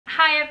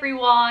Hi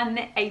everyone,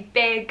 a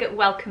big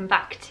welcome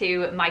back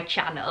to my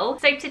channel.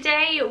 So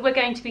today we're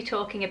going to be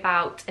talking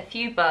about a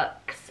few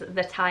books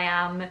that I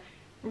am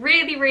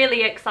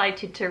really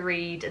excited to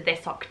read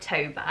this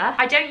October.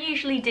 I don't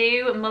usually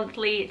do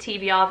monthly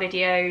TBR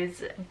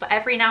videos, but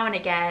every now and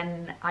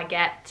again I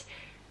get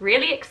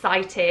really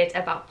excited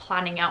about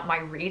planning out my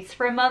reads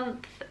for a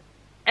month,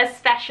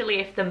 especially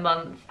if the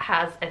month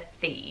has a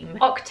theme.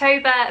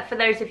 October, for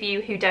those of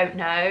you who don't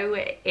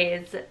know,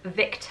 is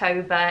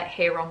Victober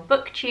here on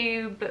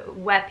BookTube,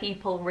 where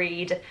people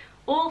read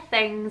all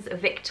things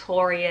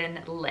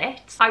Victorian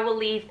lit. I will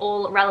leave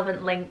all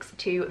relevant links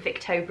to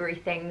Victober-y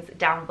things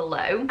down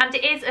below. And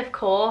it is, of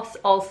course,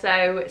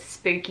 also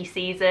spooky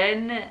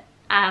season,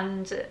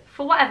 and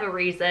for whatever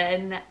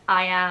reason,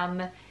 I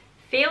am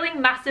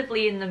feeling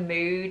massively in the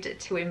mood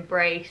to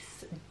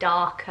embrace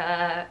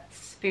darker,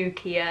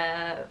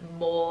 spookier,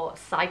 more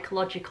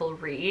psychological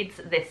reads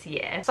this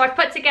year. So I've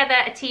put together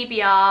a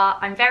TBR.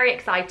 I'm very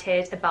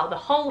excited about the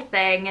whole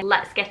thing.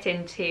 Let's get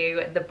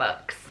into the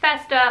books.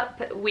 First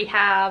up, we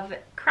have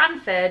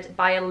Cranford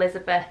by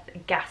Elizabeth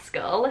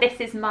Gaskell.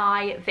 This is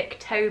my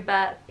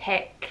Victober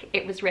pick.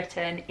 It was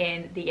written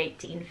in the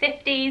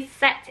 1850s,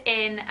 set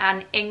in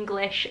an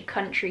English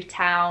country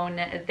town.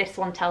 This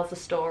one tells the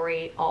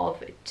story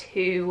of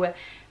two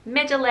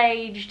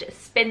middle-aged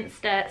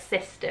spinster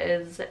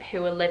sisters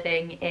who are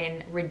living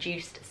in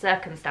reduced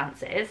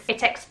circumstances.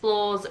 It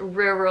explores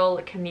rural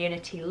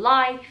community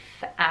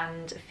life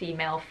and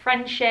female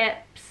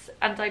friendships,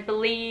 and I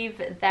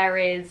believe there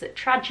is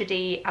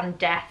tragedy and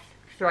death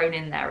thrown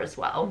in there as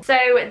well. So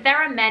there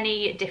are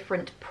many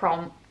different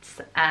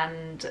prompts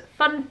and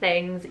fun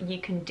things you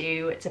can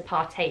do to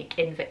partake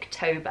in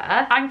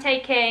Victober. I'm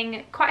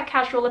taking quite a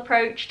casual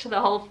approach to the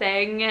whole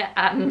thing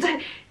and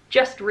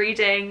just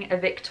reading a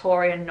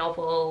Victorian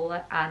novel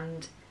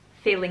and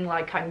feeling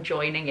like I'm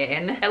joining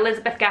in.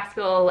 Elizabeth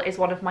Gaskell is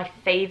one of my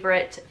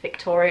favourite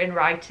Victorian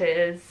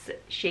writers.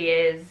 She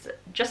is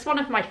just one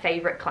of my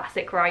favourite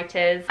classic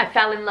writers. I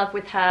fell in love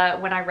with her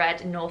when I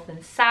read North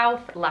and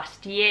South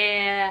last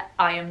year.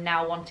 I am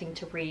now wanting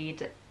to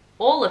read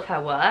all of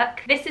her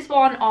work. This is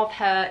one of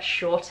her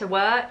shorter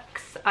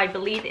works. I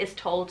believe it is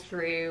told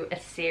through a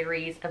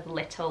series of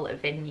little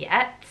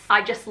vignettes.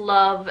 I just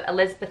love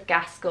Elizabeth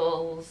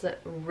Gaskell's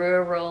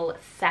rural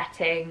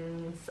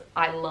settings.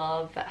 I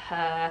love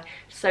her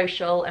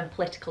social and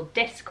political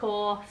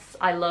discourse.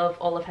 I love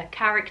all of her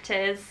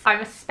characters.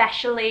 I'm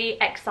especially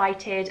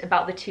excited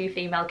about the two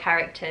female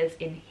characters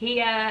in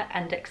here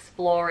and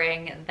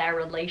exploring their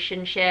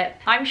relationship.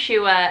 I'm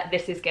sure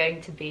this is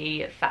going to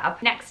be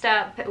fab. Next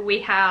up,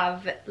 we have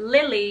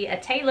Lily, A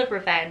Tale of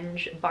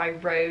Revenge by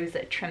Rose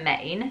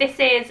Tremaine. This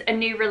is a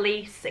new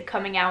release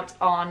coming out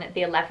on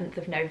the 11th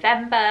of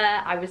November.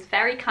 I was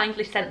very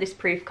kindly sent this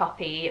proof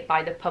copy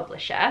by the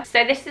publisher.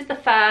 So this is the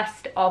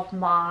first of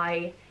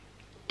my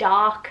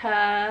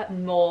darker,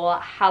 more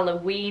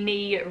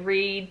Halloween-y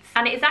reads,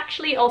 and it is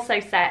actually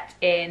also set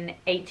in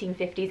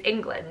 1850s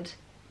England,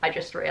 I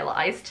just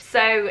realised.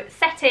 So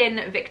set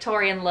in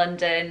Victorian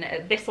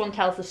London, this one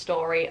tells the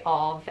story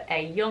of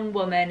a young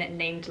woman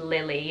named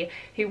Lily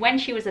who, when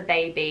she was a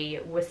baby,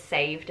 was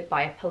saved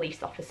by a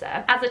police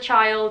officer. As a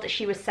child,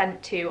 she was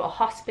sent to a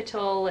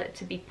hospital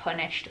to be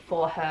punished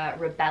for her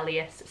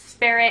rebellious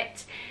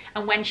spirit,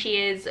 and when she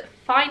is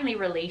finally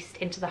released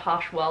into the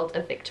harsh world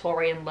of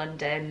Victorian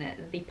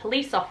London, the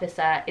police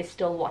officer is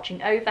still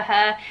watching over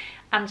her,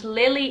 and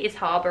Lily is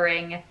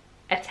harbouring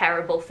a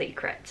terrible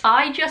secret.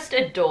 I just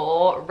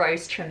adore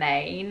Rose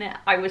Tremaine.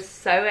 I was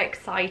so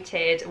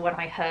excited when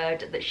I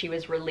heard that she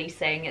was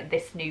releasing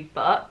this new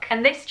book,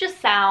 and this just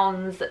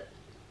sounds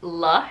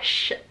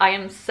lush. I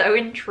am so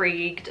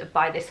intrigued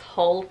by this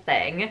whole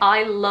thing.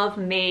 I love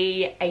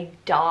me a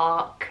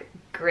dark,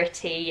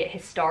 gritty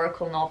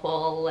historical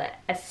novel,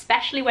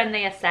 especially when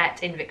they are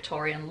set in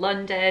Victorian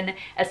London,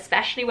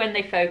 especially when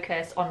they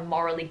focus on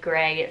morally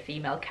grey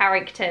female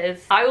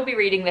characters. I will be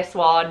reading this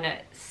one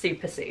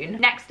super soon.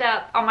 Next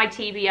up on my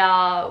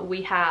TBR,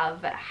 we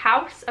have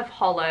House of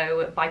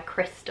Hollow by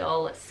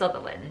Crystal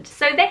Sutherland.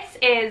 So this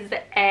is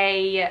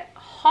a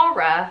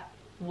horror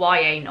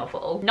YA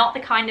novel. Not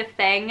the kind of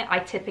thing I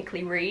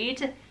typically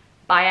read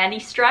by any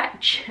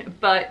stretch,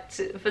 but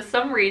for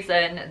some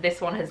reason this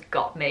one has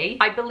got me.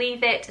 I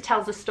believe it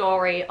tells a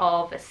story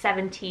of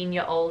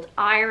 17-year-old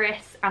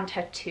Iris and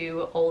her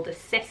two older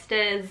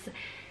sisters.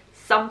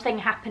 Something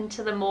happened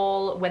to them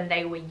all when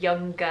they were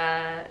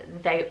younger.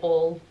 They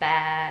all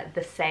bear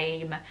the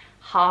same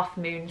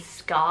half-moon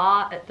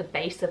scar at the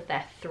base of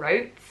their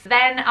throats.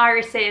 Then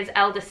Iris's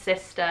eldest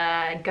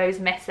sister goes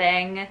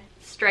missing.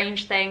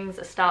 Strange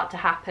things start to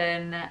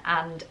happen,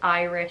 and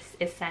Iris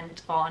is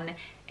sent on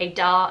a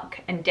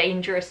dark and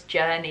dangerous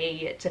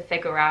journey to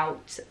figure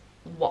out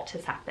what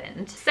has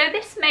happened. So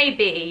this may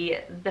be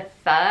the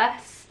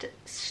first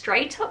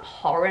straight-up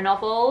horror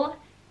novel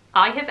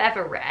I have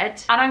ever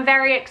read, and I'm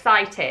very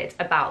excited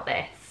about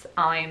this.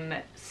 I'm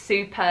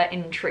super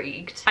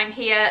intrigued. I'm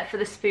here for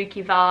the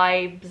spooky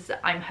vibes.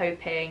 I'm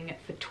hoping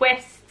for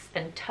twists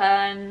and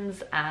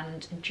turns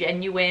and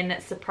genuine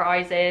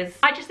surprises.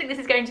 I just think this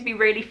is going to be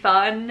really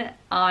fun.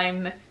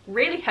 I'm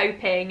really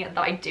hoping that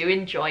I do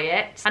enjoy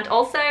it. And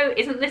also,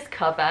 isn't this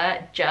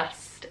cover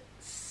just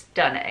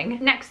stunning?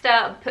 Next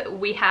up,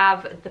 we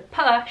have The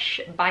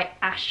Push by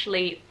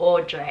Ashley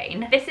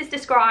Audrain. This is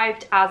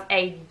described as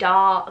a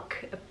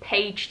dark,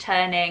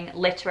 page-turning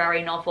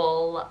literary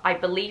novel. I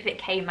believe it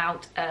came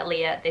out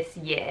earlier this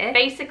year.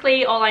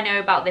 Basically, all I know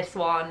about this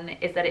one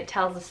is that it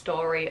tells a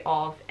story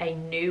of a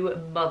new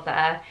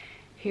mother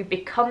who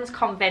becomes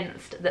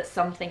convinced that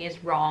something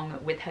is wrong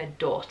with her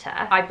daughter.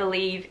 I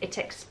believe it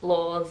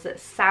explores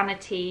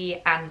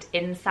sanity and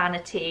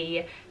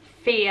insanity,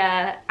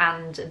 fear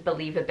and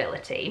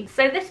believability.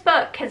 So this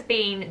book has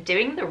been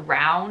doing the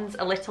rounds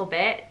a little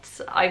bit.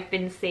 I've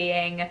been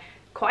seeing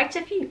quite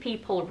a few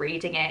people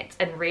reading it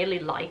and really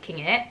liking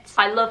it.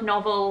 I love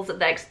novels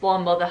that explore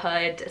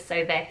motherhood,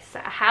 so this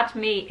had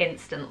me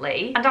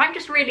instantly. And I'm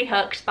just really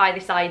hooked by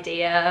this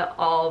idea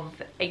of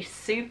a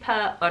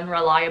super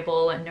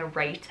unreliable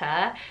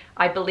narrator.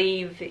 I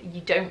believe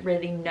you don't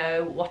really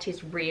know what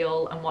is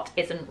real and what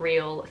isn't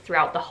real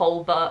throughout the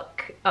whole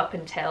book up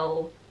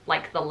until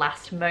like the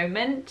last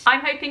moment. I'm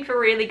hoping for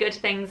really good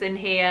things in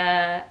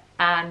here,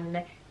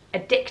 an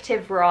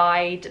addictive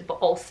ride, but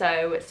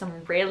also some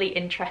really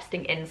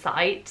interesting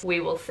insight. We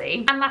will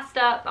see. And last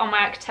up on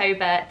my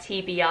October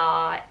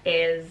TBR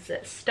is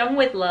Stung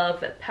with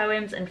Love,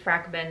 Poems and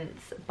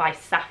Fragments by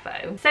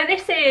Sappho. So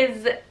this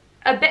is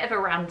a bit of a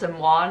random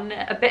one,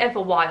 a bit of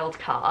a wild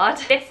card.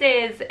 This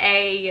is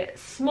a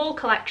small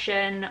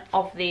collection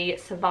of the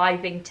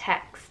surviving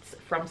texts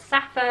from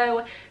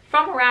Sappho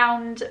from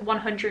around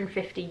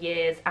 150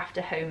 years after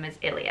Homer's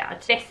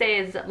Iliad. This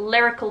is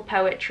lyrical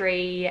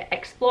poetry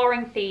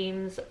exploring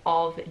themes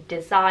of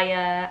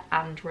desire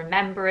and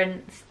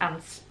remembrance and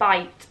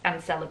spite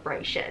and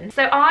celebration.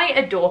 So I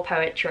adore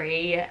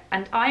poetry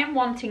and I am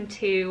wanting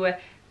to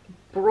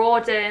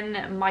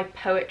broaden my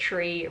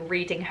poetry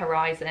reading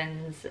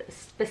horizons,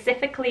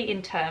 specifically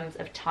in terms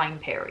of time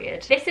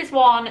period. This is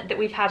one that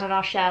we've had on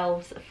our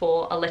shelves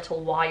for a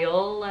little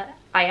while.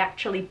 I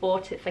actually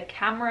bought it for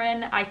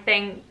Cameron, I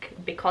think,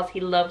 because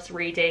he loves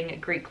reading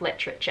Greek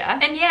literature.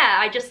 And yeah,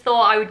 I just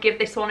thought I would give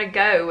this one a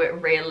go,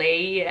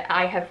 really.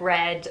 I have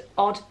read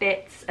odd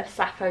bits of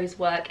Sappho's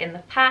work in the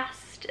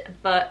past,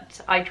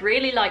 but I'd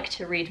really like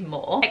to read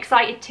more.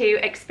 Excited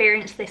to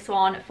experience this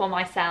one for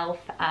myself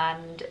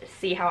and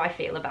see how I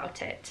feel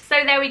about it.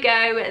 So there we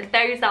go.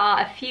 Those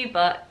are a few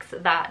books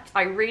that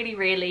I really,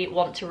 really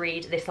want to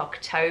read this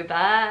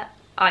October.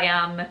 I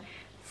am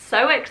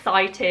so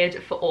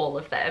excited for all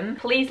of them.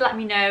 Please let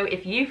me know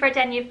if you've read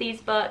any of these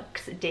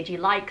books. Did you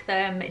like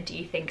them? Do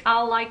you think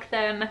I'll like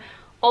them?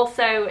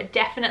 Also,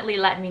 definitely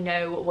let me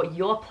know what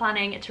you're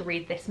planning to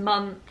read this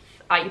month.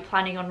 Are you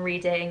planning on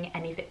reading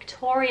any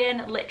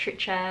Victorian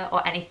literature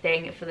or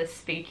anything for the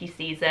spooky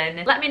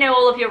season? Let me know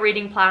all of your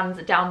reading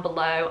plans down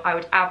below. I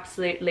would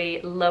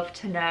absolutely love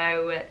to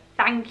know.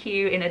 Thank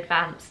you in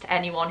advance to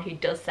anyone who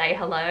does say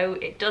hello.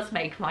 It does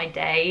make my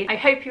day. I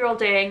hope you're all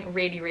doing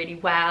really, really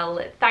well.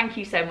 Thank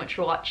you so much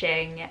for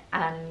watching,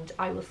 and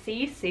I will see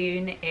you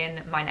soon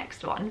in my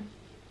next one.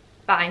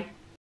 Bye.